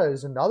Mata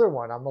is another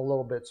one. I'm a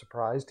little bit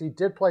surprised. He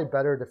did play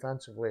better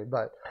defensively,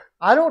 but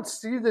I don't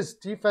see this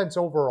defense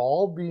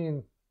overall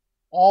being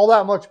all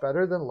that much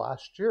better than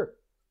last year.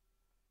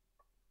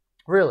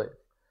 Really.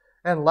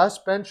 Unless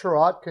Ben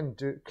Sherratt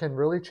can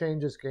really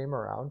change his game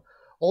around.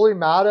 Oli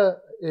Mata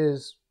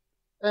is,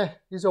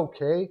 he's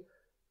okay.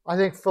 I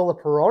think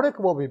Filip Hronek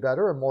will be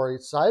better and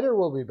Moritz Seider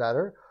will be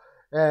better.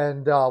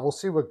 And we'll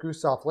see what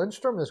Gustav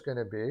Lindstrom is going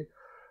to be.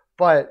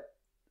 But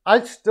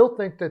I still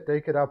think that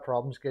they could have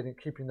problems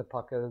keeping the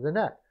puck out of the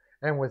net.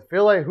 And with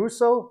Ville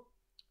Husso,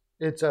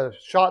 it's a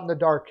shot in the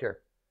dark here.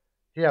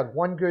 He had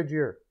one good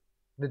year.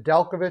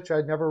 Nedeljkovic,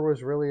 I never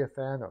was really a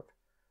fan of.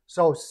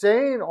 So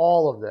saying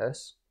all of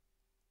this,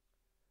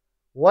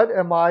 what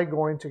am I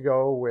going to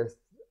go with?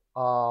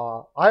 I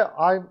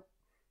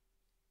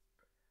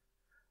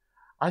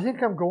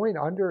think I'm going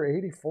under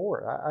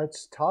 84.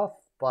 It's tough,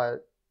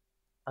 but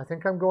I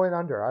think I'm going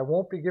under. I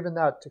won't be giving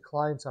that to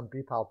clients on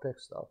BPAL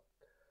picks, though.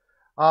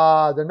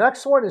 The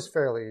next one is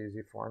fairly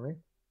easy for me.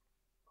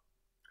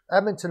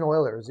 Edmonton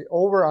Oilers. The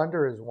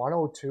over-under is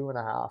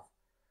 102.5.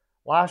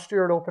 Last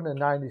year it opened at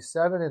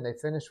 97, and they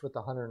finished with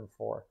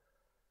 104.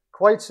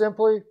 Quite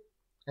simply,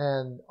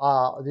 and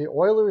the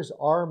Oilers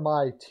are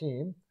my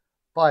team,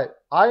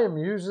 but I am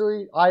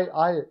usually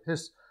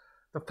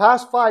the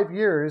past 5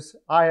 years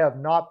I have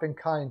not been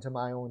kind to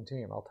my own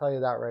team. I'll tell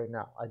you that right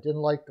now. I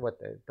didn't like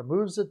the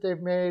moves that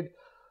they've made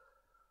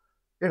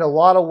in a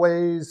lot of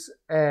ways,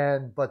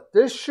 but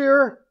this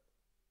year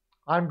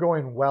I'm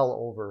going well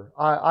over.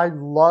 I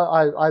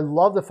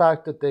love the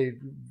fact that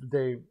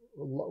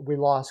we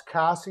lost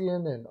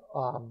Cassian, and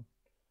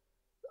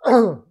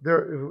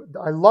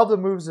I love the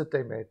moves that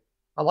they made.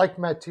 I like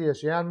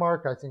Matthias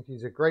Janmark. I think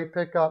he's a great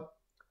pickup.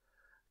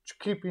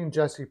 Keeping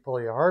Jesse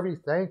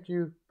Puljujarvi, thank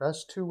you.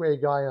 Best two-way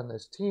guy on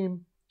this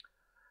team.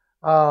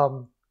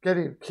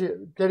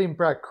 Getting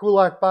Brett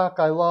Kulak back,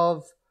 I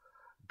love.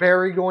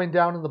 Barry going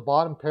down in the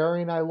bottom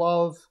pairing, I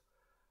love.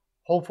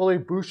 Hopefully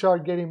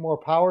Bouchard getting more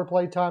power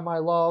play time, I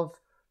love.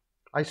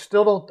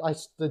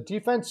 The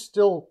defense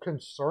still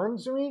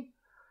concerns me,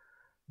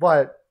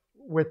 but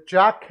with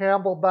Jack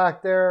Campbell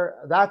back there,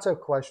 that's a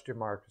question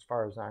mark as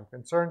far as I'm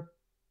concerned.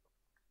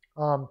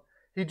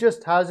 He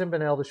just hasn't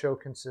been able to show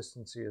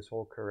consistency his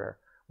whole career.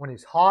 When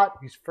he's hot,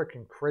 he's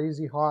freaking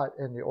crazy hot,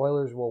 and the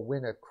Oilers will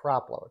win a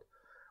crapload.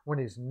 When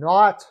he's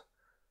not,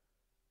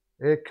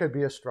 it could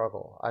be a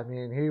struggle. I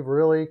mean, he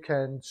really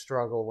can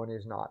struggle when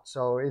he's not.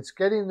 So it's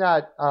getting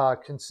that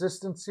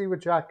consistency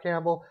with Jack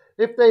Campbell.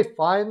 If they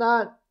find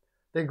that,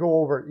 they go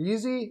over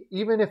easy.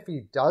 Even if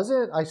he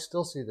doesn't, I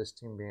still see this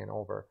team being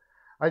over.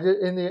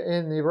 In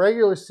the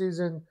regular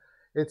season,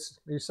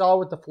 you saw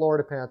with the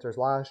Florida Panthers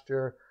last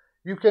year,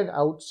 you can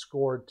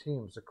outscore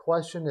teams. The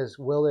question is,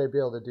 will they be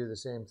able to do the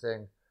same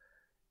thing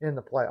in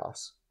the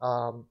playoffs?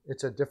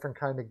 It's a different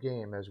kind of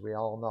game, as we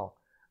all know.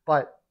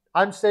 But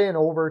I'm staying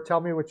over. Tell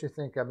me what you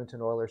think,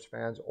 Edmonton Oilers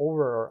fans,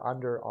 over or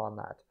under on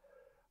that.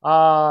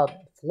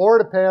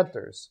 Florida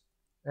Panthers.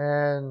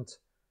 And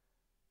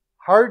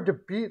hard to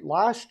beat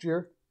last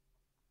year.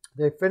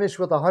 They finished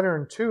with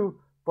 102,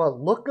 but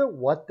look at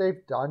what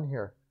they've done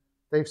here.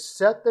 They've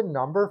set the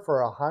number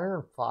for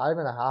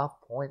 105.5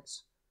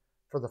 points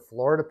for the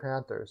Florida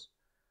Panthers.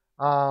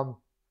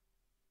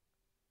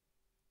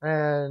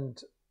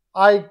 And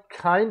I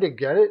kind of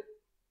get it.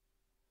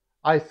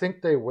 I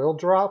think they will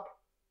drop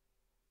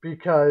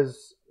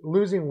because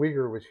losing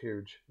Weegar was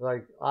huge.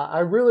 Like,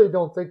 I really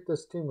don't think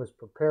this team was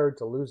prepared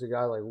to lose a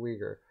guy like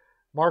Weegar.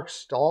 Mark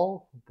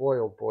Stahl, boy,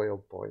 oh boy,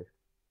 oh boy.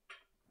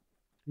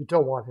 You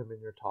don't want him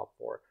in your top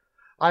four.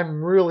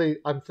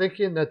 I'm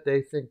thinking that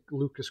they think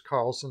Lucas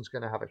Carlson's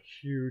going to have a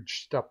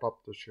huge step up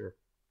this year.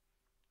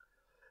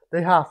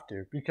 They have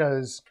to,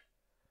 because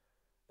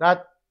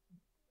that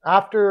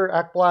after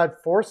Ekblad,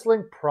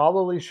 Forsling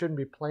probably shouldn't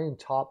be playing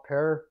top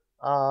pair.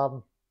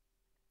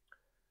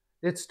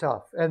 It's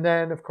tough. And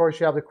then, of course,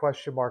 you have the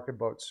question mark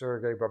about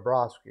Sergei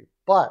Bobrovsky.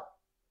 But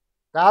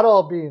that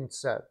all being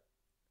said,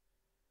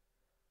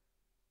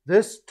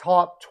 this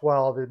top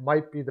 12, it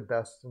might be the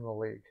best in the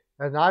league.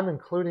 And I'm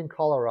including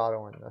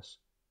Colorado in this.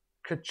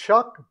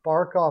 Kachuk,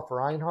 Barkov,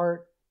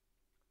 Reinhart,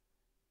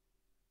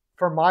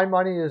 for my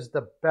money,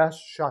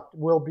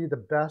 will be the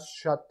best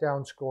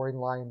shutdown scoring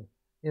line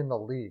in the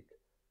league.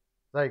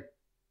 Like,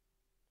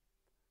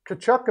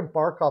 Kachuk and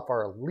Barkov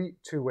are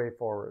elite two-way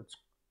forwards.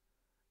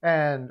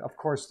 And, of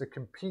course, the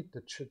compete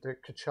that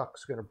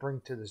Kachuk's going to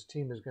bring to this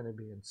team is going to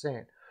be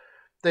insane.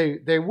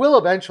 They will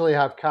eventually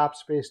have cap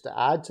space to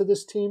add to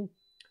this team.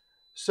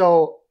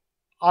 So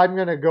I'm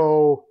going to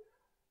go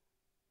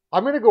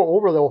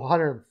over the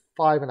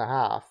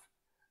 105.5.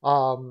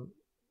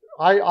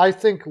 I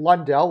think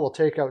Lundell will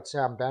take out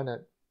Sam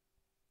Bennett,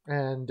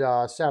 and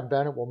Sam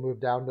Bennett will move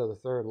down to the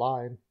third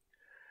line.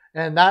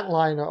 And that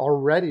line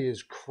already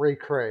is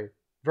cray-cray.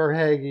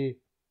 Verhaeghe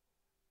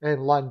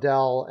and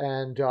Lundell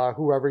and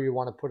whoever you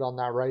want to put on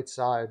that right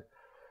side.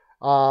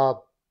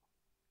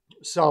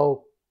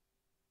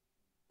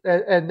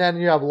 And then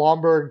you have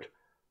Lomberg,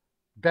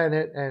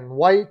 Bennett, and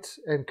White,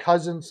 and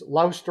Cousins.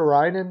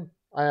 Lausterainen,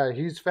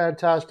 he's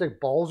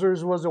fantastic.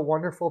 Balzers was a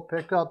wonderful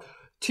pickup.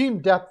 Team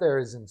depth there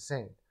is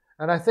insane.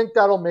 And I think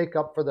that'll make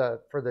up for the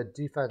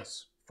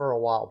defense for a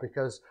while,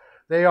 because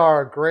they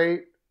are a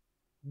great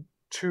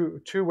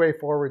two-way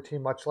forward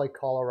team, much like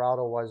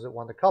Colorado was that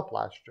won the Cup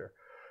last year.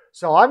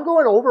 So I'm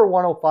going over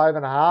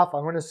 105.5.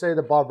 I'm going to say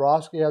that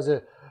Bobrovsky has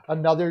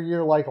another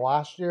year like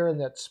last year,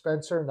 and that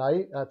Spencer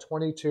Knight at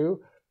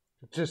 22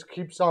 just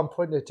keeps on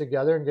putting it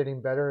together and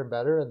getting better and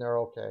better, and they're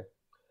okay.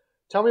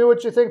 Tell me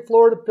what you think,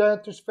 Florida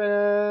Panthers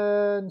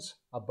fans,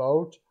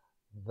 about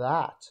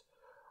that.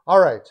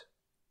 All right,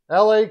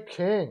 LA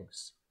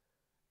Kings.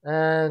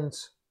 And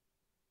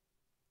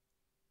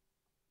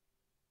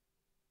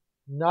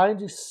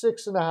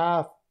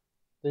 96.5.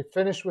 They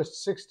finished with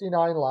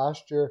 69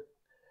 last year.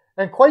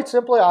 And quite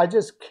simply, I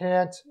just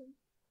can't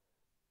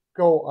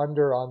go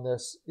under on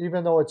this,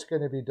 even though it's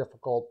going to be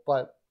difficult.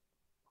 But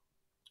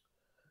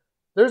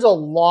there's a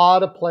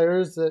lot of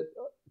players that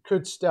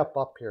could step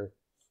up here.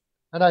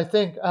 And I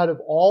think out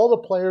of all the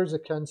players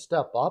that can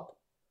step up,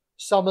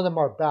 some of them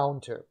are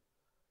bound to.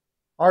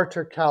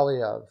 Artur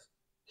Kaliev,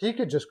 he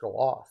could just go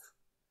off.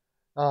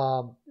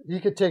 He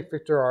could take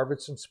Victor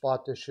Arvidsson's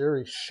spot this year.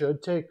 He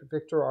should take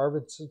Victor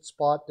Arvidsson's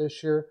spot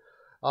this year.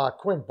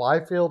 Quinn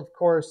Byfield, of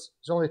course,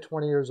 is only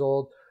 20 years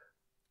old.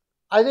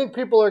 I think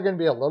people are going to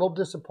be a little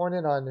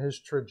disappointed on his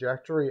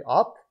trajectory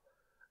up,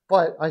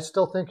 but I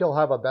still think he'll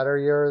have a better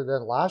year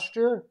than last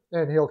year,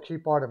 and he'll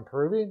keep on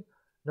improving.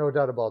 No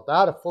doubt about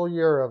that. A full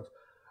year of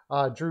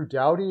Drew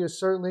Doughty is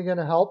certainly going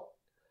to help.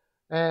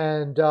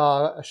 And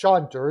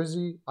Sean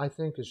Durzi, I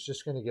think, is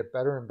just going to get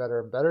better and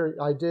better and better.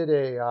 I did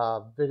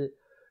a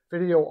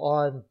video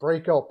on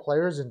breakout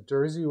players, and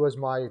Durzi was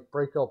my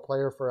breakout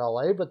player for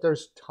LA, but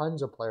there's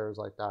tons of players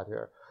like that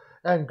here.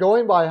 And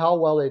going by how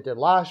well they did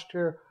last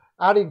year,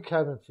 adding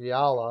Kevin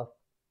Fiala,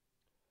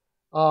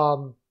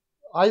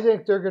 I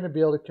think they're going to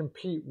be able to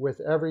compete with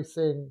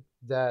everything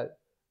that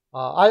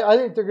I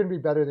think they're going to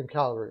be better than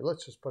Calgary.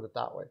 Let's just put it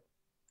that way.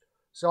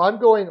 So I'm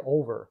going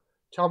over.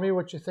 Tell me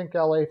what you think,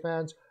 LA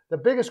fans. The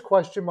biggest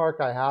question mark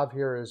I have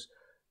here is,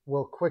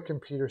 will Quick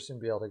and Peterson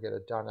be able to get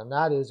it done? And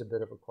that is a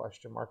bit of a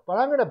question mark. But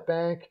I'm going to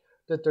bank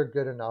that they're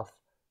good enough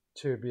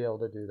to be able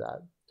to do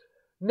that.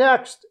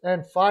 Next,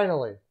 and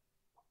finally,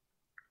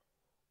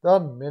 the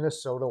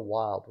Minnesota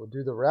Wild. We'll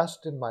do the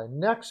rest in my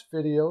next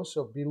video,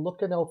 so be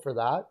looking out for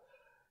that.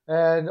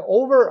 And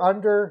over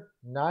under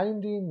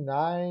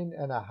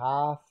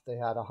 99.5. They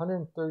had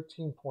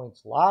 113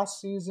 points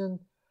last season.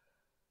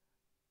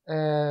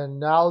 And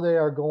now they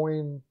are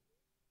going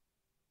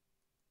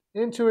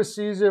into a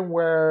season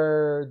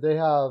where they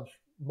have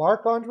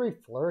Marc-Andre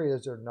Fleury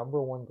as their number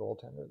one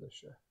goaltender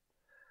this year.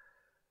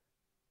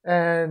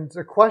 And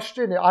the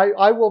question,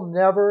 I will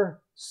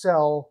never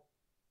sell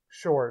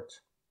short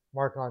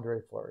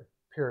Marc-Andre Fleury,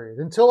 period.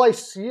 Until I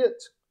see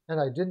it,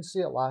 and I didn't see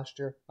it last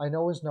year. I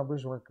know his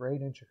numbers weren't great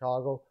in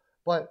Chicago,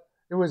 but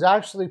it was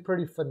actually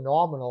pretty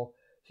phenomenal.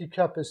 He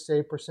kept his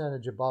save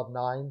percentage above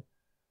 9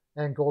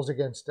 and goals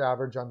against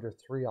average under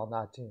 3 on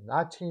that team.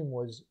 That team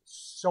was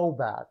so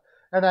bad.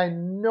 And I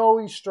know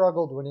he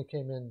struggled when he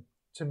came in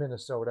to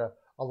Minnesota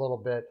a little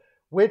bit,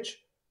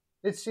 which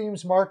it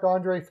seems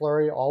Marc-Andre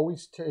Fleury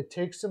always it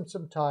takes him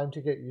some time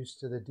to get used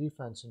to the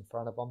defense in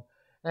front of him.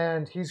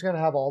 And he's going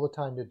to have all the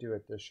time to do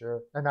it this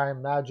year. And I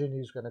imagine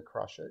he's going to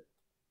crush it.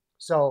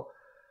 So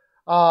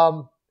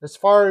as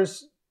far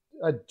as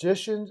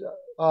additions,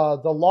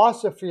 the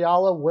loss of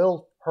Fiala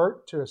will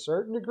hurt to a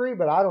certain degree,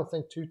 but I don't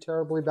think too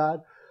terribly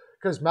bad,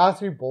 because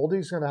Matthew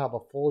Boldy's going to have a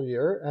full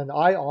year. And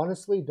I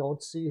honestly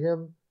don't see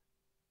him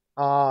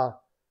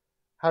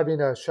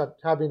having a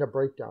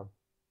breakdown.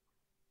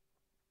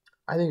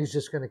 I think he's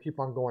just going to keep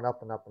on going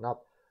up and up and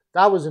up.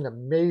 That was an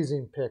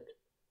amazing pick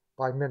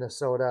by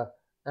Minnesota,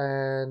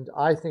 and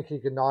I think he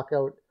could knock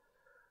out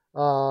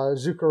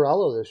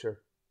Zuccarello this year.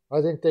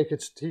 I think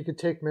he could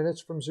take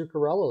minutes from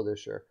Zuccarello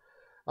this year.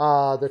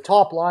 The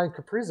top line,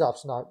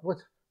 Kaprizov's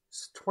he's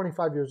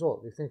 25 years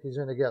old. You think he's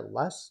going to get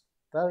less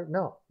better?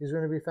 No, he's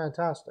going to be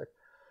fantastic.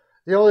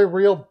 The only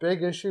real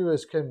big issue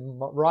is, can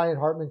Ryan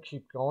Hartman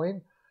keep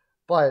going?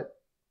 But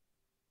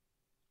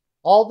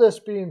all this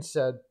being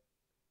said,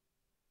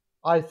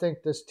 I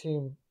think this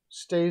team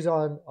stays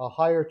on a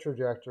higher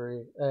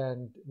trajectory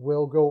and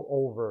will go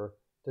over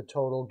the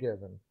total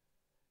given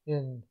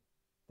in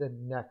the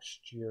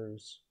next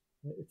year's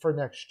for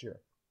next year.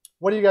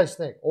 What do you guys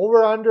think?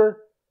 Over, under?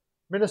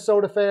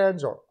 Minnesota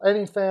fans or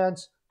any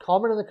fans,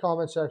 comment in the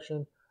comment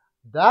section.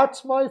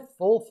 That's my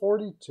full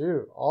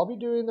 42. I'll be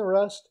doing the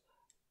rest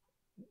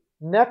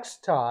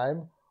next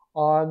time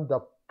on the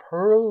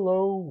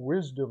Perlo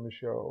Wisdom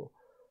Show.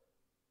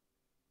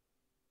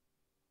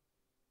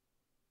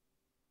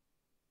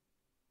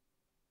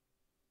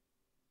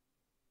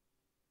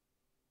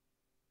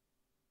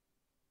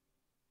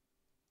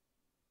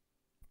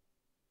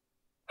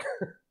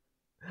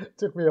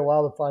 Took me a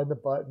while to find the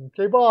button.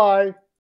 Okay, bye.